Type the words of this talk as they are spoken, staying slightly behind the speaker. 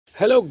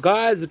Hello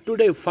guys,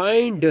 today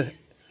find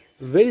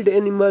wild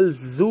animals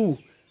zoo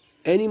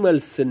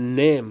animals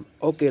name.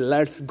 Okay,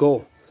 let's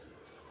go.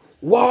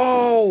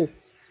 Wow,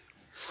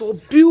 so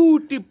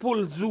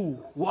beautiful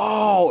zoo.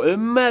 Wow,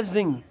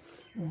 amazing,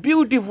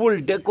 beautiful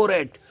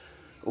decorate.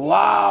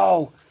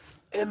 Wow,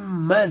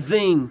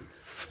 amazing.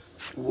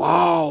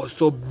 Wow,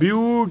 so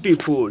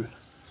beautiful.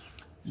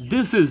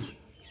 This is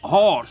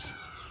horse.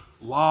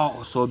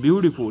 Wow, so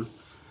beautiful.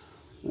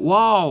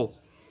 Wow,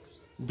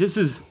 this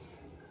is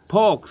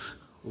fox.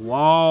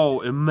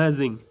 Wow,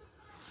 amazing.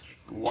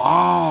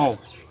 Wow,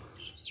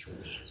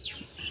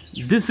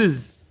 this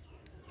is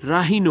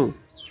rhino.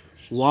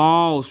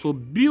 Wow, so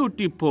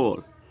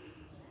beautiful.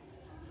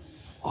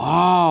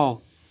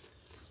 Wow,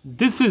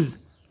 this is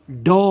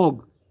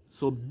dog.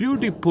 So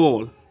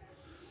beautiful.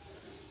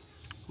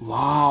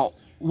 Wow,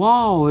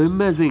 wow,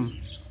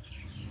 amazing.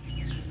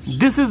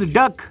 This is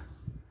duck.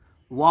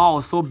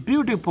 Wow, so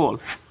beautiful.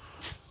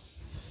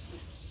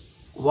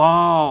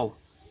 Wow,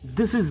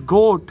 this is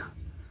goat.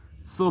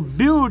 So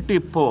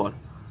beautiful.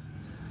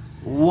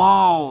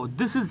 Wow,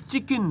 this is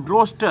chicken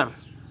roaster.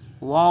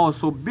 Wow,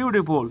 so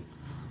beautiful.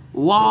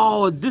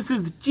 Wow, this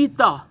is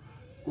cheetah.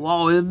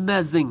 Wow,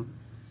 amazing.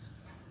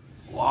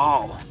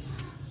 Wow,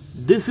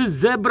 this is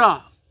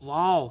zebra.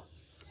 Wow,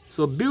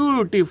 so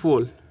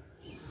beautiful.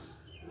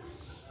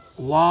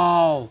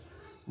 Wow,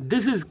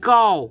 this is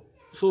cow.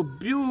 So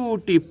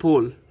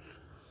beautiful.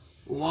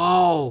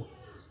 Wow,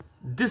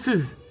 this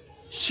is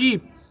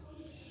sheep.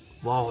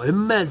 Wow,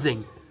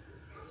 amazing.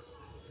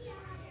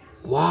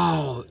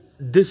 Wow,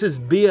 this is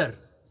bear.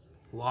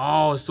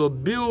 Wow, so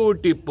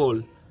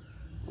beautiful.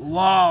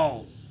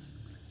 Wow,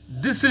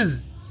 this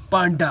is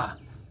panda.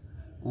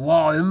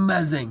 Wow,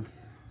 amazing.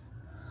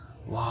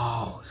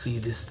 Wow, see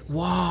this.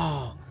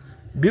 Wow,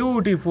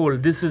 beautiful.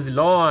 This is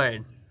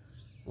lion.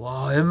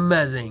 Wow,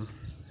 amazing.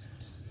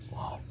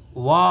 Wow,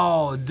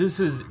 wow, this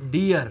is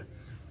deer.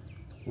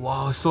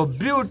 Wow, so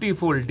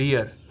beautiful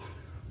deer.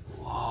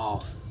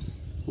 Wow,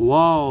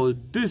 wow,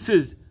 this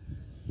is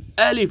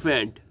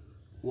elephant.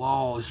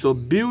 Wow, so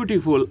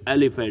beautiful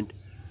elephant.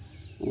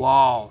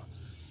 Wow,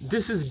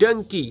 this is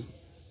donkey.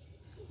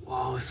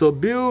 Wow, so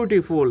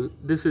beautiful.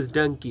 This is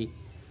donkey.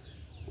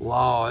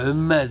 Wow,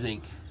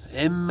 amazing,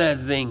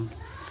 amazing.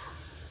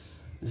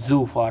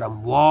 Zoo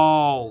farm.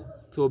 Wow,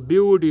 so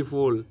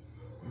beautiful.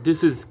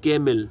 This is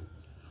camel.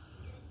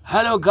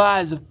 Hello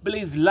guys,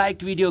 please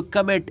like video,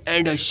 comment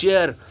and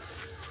share.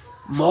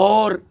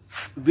 More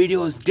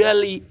videos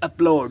daily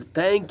upload.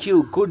 Thank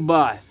you.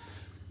 Goodbye.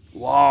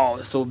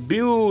 Wow, so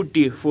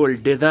beautiful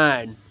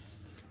design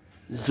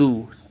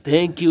zoo.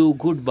 Thank you.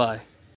 Goodbye.